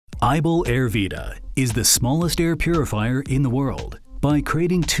ible Airvida is the smallest air purifier in the world. By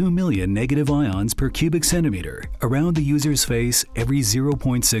creating 2 million negative ions per cubic centimeter around the user's face every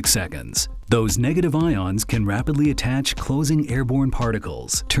 0.6 seconds. Those negative ions can rapidly attach closing airborne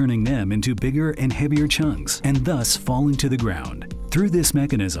particles, turning them into bigger and heavier chunks and thus falling to the ground. Through this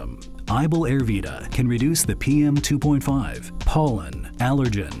mechanism, ible Airvida can reduce the PM2.5, pollen,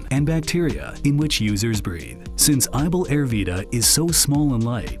 allergen, and bacteria in which users breathe. Since ible Airvida is so small and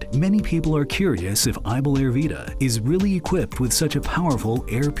light, many people are curious if ible Airvida is really equipped with such a powerful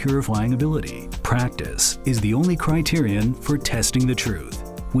air purifying ability. Practice is the only criterion for testing the truth.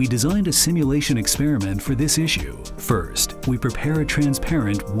 We designed a simulation experiment for this issue. First, we prepare a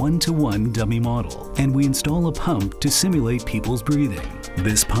transparent 1-to-1 dummy model, and we install a pump to simulate people's breathing.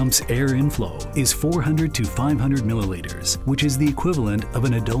 This pump's air inflow is 400 to 500 milliliters, which is the equivalent of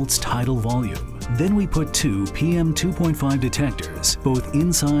an adult's tidal volume. Then we put 2 PM2.5 detectors, both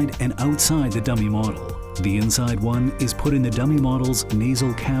inside and outside the dummy model. The inside one is put in the dummy model's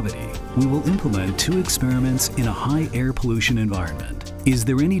nasal cavity. We will implement 2 experiments in a high air pollution environment. Is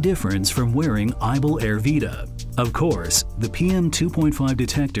there any difference from wearing ible Airvida? Of course, the PM2.5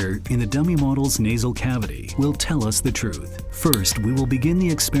 detector in the dummy model's nasal cavity will tell us the truth. First, we will begin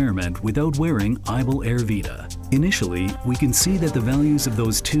the experiment without wearing ible Airvida. Initially, we can see that the values of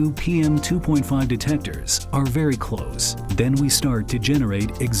those 2 PM2.5 detectors are very close. Then we start to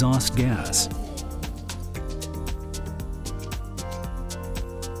generate exhaust gas.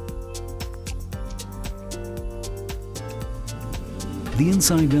 The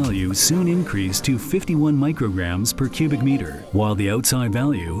inside value soon increased to 51 micrograms per cubic meter, while the outside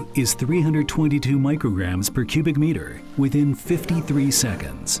value is 322 micrograms per cubic meter within 53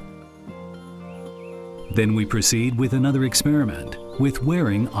 seconds. Then we proceed with another experiment with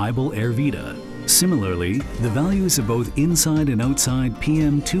wearing ible Airvida. Similarly, the values of both inside and outside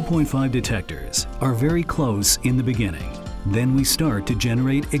PM2.5 detectors are very close in the beginning. Then we start to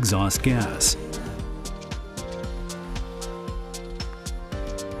generate exhaust gas.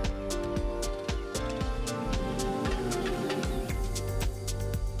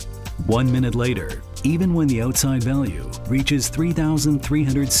 One minute later, even when the outside value reaches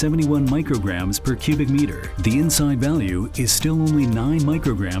 3,371 micrograms per cubic meter, the inside value is still only 9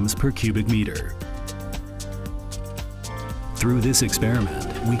 micrograms per cubic meter. Through this experiment,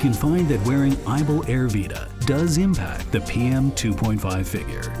 we can find that wearing ible Airvida does impact the PM2.5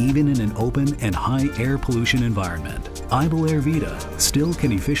 figure, even in an open and high air pollution environment. Ible Airvida still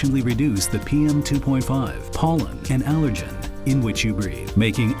can efficiently reduce the PM2.5, pollen, and allergen in which you breathe,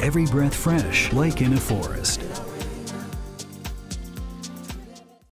 making every breath fresh like in a forest.